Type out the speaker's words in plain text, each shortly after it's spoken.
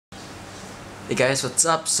Hey guys, what's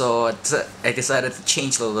up? So I decided to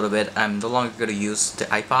change a little bit. I'm no longer going to use the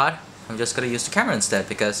iPod. I'm just going to use the camera instead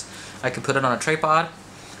because I can put it on a tripod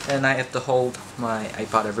and I have to hold my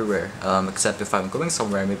iPod everywhere. Except if I'm going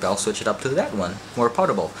somewhere, maybe I'll switch it up to that one, more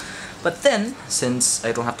portable. But then, since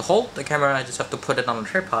I don't have to hold the camera, I just have to put it on a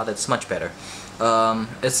tripod. It's much better.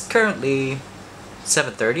 It's currently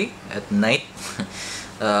 7:30 at night.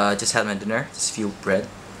 Just had my dinner, just a few bread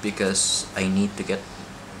because I need to get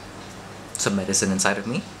some medicine inside of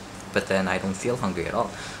me, but then I don't feel hungry at all,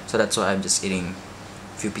 so that's why I'm just eating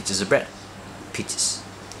a few pieces of bread.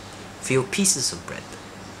 Few pieces of bread.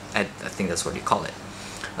 I think that's what you call it.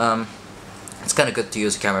 It's kind of good to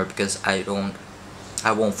use a camera because I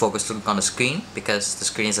won't focus looking on the screen because the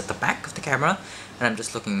screen is at the back of the camera and I'm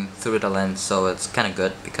just looking through the lens, so it's kind of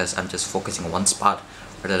good because I'm just focusing on one spot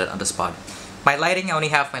rather than other spot. My lighting, I only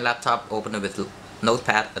have my laptop open with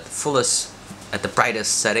Notepad at the fullest, at the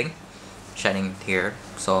brightest setting, shining here,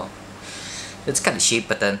 so it's kind of cheap,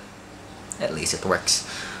 but then at least it works.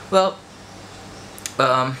 Well,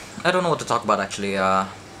 I don't know what to talk about actually. I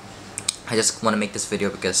just want to make this video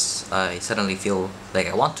because I suddenly feel like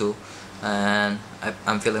I want to, and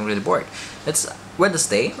I'm feeling really bored. It's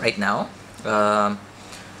Wednesday right now.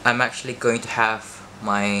 I'm actually going to have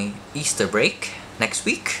my Easter break next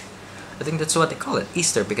week. I think that's what they call it,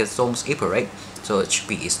 Easter, because it's almost April, right? So it should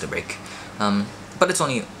be Easter break. But it's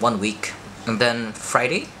only 1 week. And then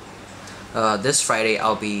Friday, this Friday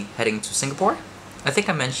I'll be heading to Singapore. I think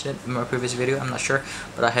I mentioned it in my previous video, I'm not sure,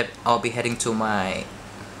 but I'll be heading to my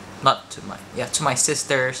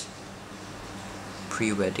sister's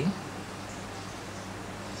pre-wedding.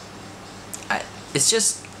 It's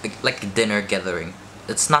just like a dinner gathering.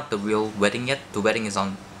 It's not the real wedding yet. The wedding is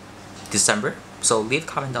on December. So leave a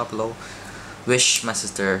comment down below. Wish my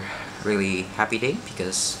sister really happy day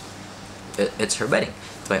because it's her wedding.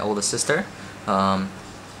 It's my oldest sister. And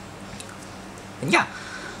yeah,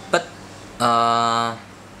 but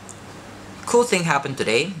cool thing happened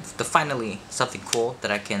today. Finally something cool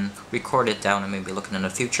that I can record it down and maybe look in the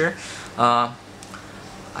future. I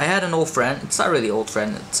had an old friend. It's not really old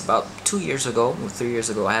friend. It's about 2 years ago or 3 years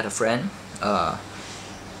ago. I had a friend.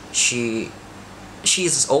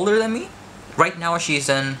 She's older than me. Right now she's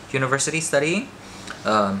in university studying.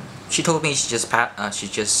 She told me she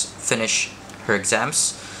just finished her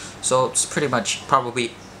exams, so it's pretty much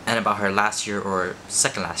probably in about her last year or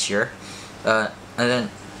second last year. And then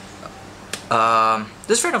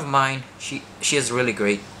this friend of mine, she is a really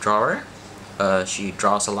great drawer. She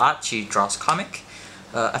draws a lot. She draws comic.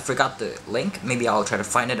 I forgot the link. Maybe I'll try to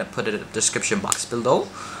find it and put it in the description box below.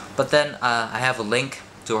 But then I have a link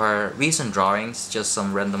to her recent drawings, just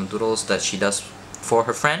some random doodles that she does for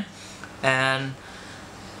her friend, and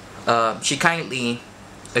she kindly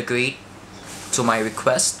agreed to my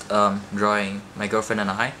request, drawing my girlfriend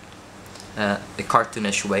and I a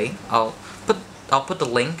cartoonish way. I'll put the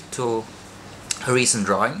link to her recent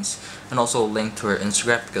drawings and also a link to her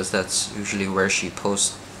Instagram because that's usually where she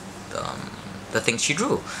posts the things she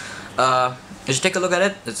drew. You should take a look at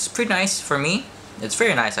it. It's pretty nice for me. It's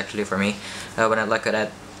very nice actually for me. When I look at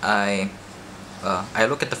it, I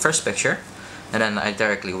look at the first picture, and then I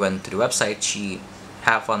directly went to the website.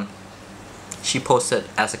 She posted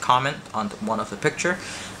as a comment on one of the picture,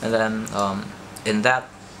 and then in that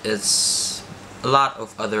is a lot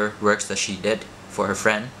of other works that she did for her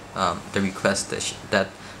friend. The request that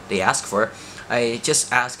they asked for. I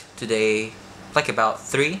just asked today, like about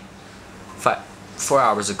 4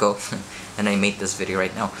 hours ago, and I made this video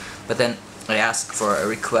right now. But then I asked for a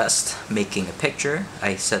request making a picture.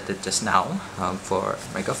 I said it just now for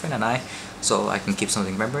my girlfriend and I, so I can keep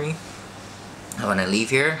something memory when I leave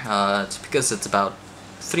here. It's because it's about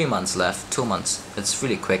 3 months left, 2 months. It's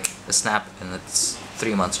really quick, a snap, and it's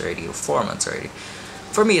 3 months already or 4 months already.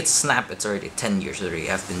 For me, it's snap. It's already 10 years already.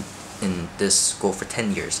 I've been in this school for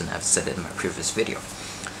 10 years, and I've said it in my previous video.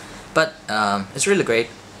 But it's really great.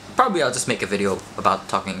 Probably I'll just make a video about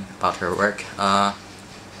talking about her work.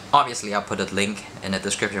 Obviously, I'll put a link in the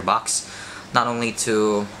description box, not only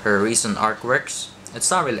to her recent artworks.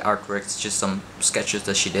 It's not really artwork, it's just some sketches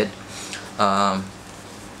that she did.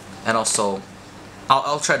 And also,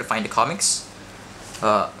 I'll try to find the comics.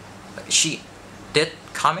 She did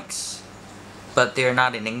comics, but they're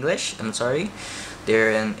not in English, I'm sorry.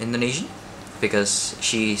 They're in Indonesian, because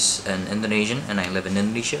she's an Indonesian and I live in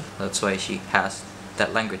Indonesia. That's why she has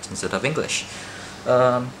that language instead of English.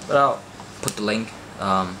 But I'll put the link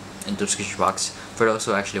in the description box. For those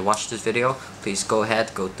who actually watch this video, please go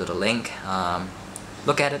ahead, go to the link,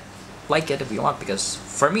 look at it, like it if you want, because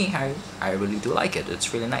for me, I really do like it.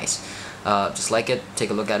 It's really nice. Just like it, take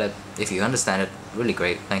a look at it. If you understand it, really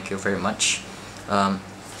great. Thank you very much.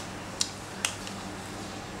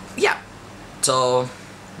 Yeah, so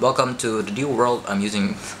welcome to the new world. I'm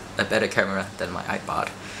using a better camera than my iPod.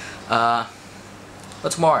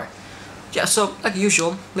 What's more? Yeah, so like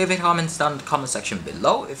usual, leave your comments down in the comment section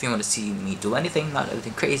below if you want to see me do anything, not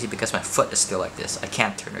anything crazy, because my foot is still like this. I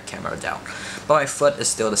can't turn the camera down, but my foot is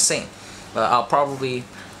still the same. I'll probably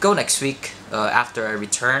go next week after I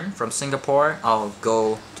return from Singapore. I'll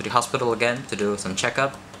go to the hospital again to do some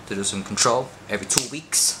checkup, to do some control every 2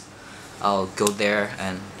 weeks. I'll go there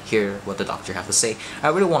and hear what the doctor has to say. I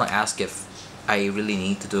really want to ask if I really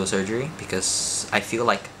need to do a surgery, because I feel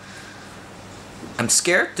like I'm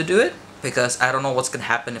scared to do it, because I don't know what's gonna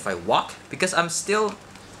happen if I walk, because I'm still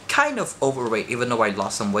kind of overweight. Even though I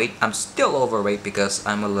lost some weight, I'm still overweight because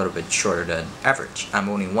I'm a little bit shorter than average. I'm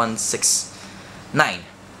only 169,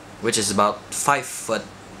 which is about 5'10",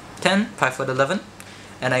 5'11",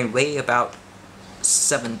 and I weigh about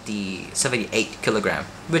 78 kilogram,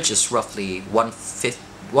 which is roughly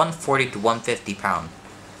 140 to 150 pound,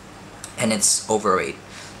 and it's overweight,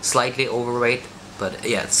 slightly overweight, but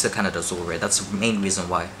yeah, it's still kind of does overweight. That's the main reason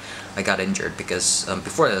why I got injured, because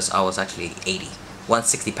before this I was actually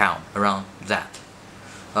 160 pound, around that.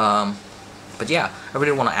 But yeah, I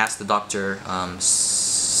really want to ask the doctor,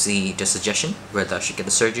 see the suggestion whether I should get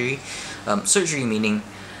the surgery. Surgery meaning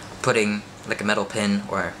putting like a metal pin,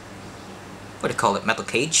 or what do you call it, metal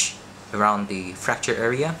cage around the fracture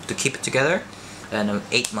area to keep it together, and in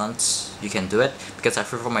 8 months you can do it, because I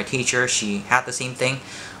heard from my teacher she had the same thing,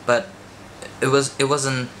 but it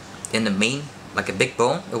wasn't in the main, like a big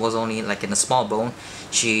bone. It was only like in a small bone.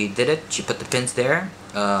 She did it. She put the pins there.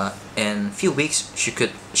 In a few weeks she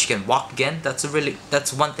can walk again. That's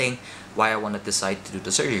one thing why I want to decide to do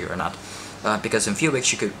the surgery or not. Because in a few weeks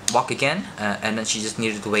she could walk again, and then she just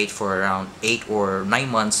needed to wait for around 8 or 9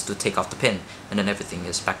 months to take off the pin, and then everything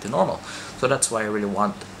is back to normal. So that's why I really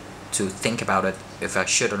want to think about it, if I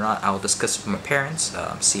should or not. I'll discuss with my parents,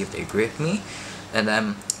 see if they agree with me, and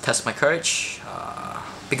then test my courage,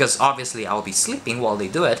 because obviously I'll be sleeping while they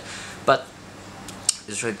do it, but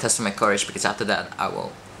it's really testing my courage, because after that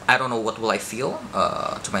I don't know what will I feel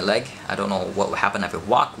to my leg. I don't know what will happen if I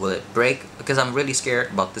walk. Will it break? Because I'm really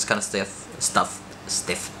scared about this kind of stiff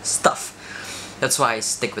stuff. That's why I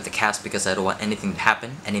stick with the cast, because I don't want anything to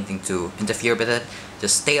happen, anything to interfere with it.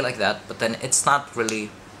 Just stay like that. But then it's not really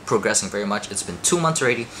progressing very much. It's been 2 months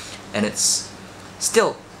already, and it's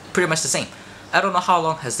still pretty much the same. I don't know how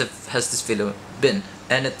long has this video been,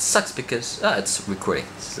 and it sucks because it's recording.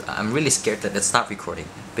 I'm really scared that it's not recording.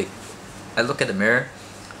 I look at the mirror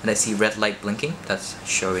and I see red light blinking. That's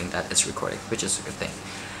showing that it's recording, which is a good thing.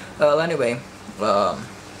 Well, anyway,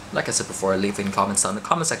 like I said before, leave in comments down in the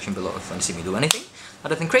comment section below if you want to see me do anything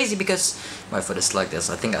other than crazy, because my foot is like this.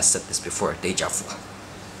 I think I said this before, deja vu.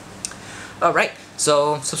 Alright,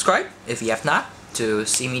 so subscribe if you have not, to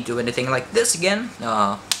see me do anything like this again.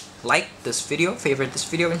 Like this video, favorite this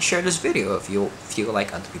video, and share this video if you feel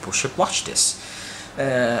like other people should watch this.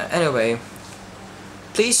 Anyway,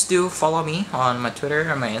 please do follow me on my Twitter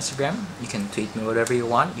and my Instagram. You can tweet me whatever you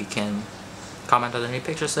want. You can comment on any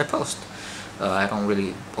pictures I post. I don't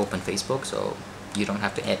really open Facebook, so you don't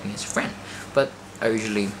have to add me as a friend. But I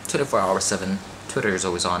usually 24/7, Twitter is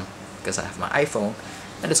always on, because I have my iPhone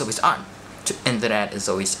and it's always on. Internet is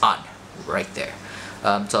always on, right there.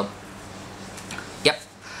 So yep.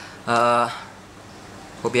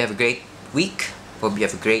 Hope you have a great week. Hope you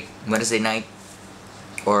have a great Wednesday night,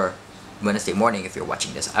 or Wednesday morning if you're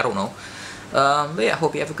watching this. I don't know. But yeah,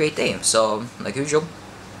 hope you have a great day. So like usual,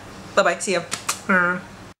 bye bye. See ya.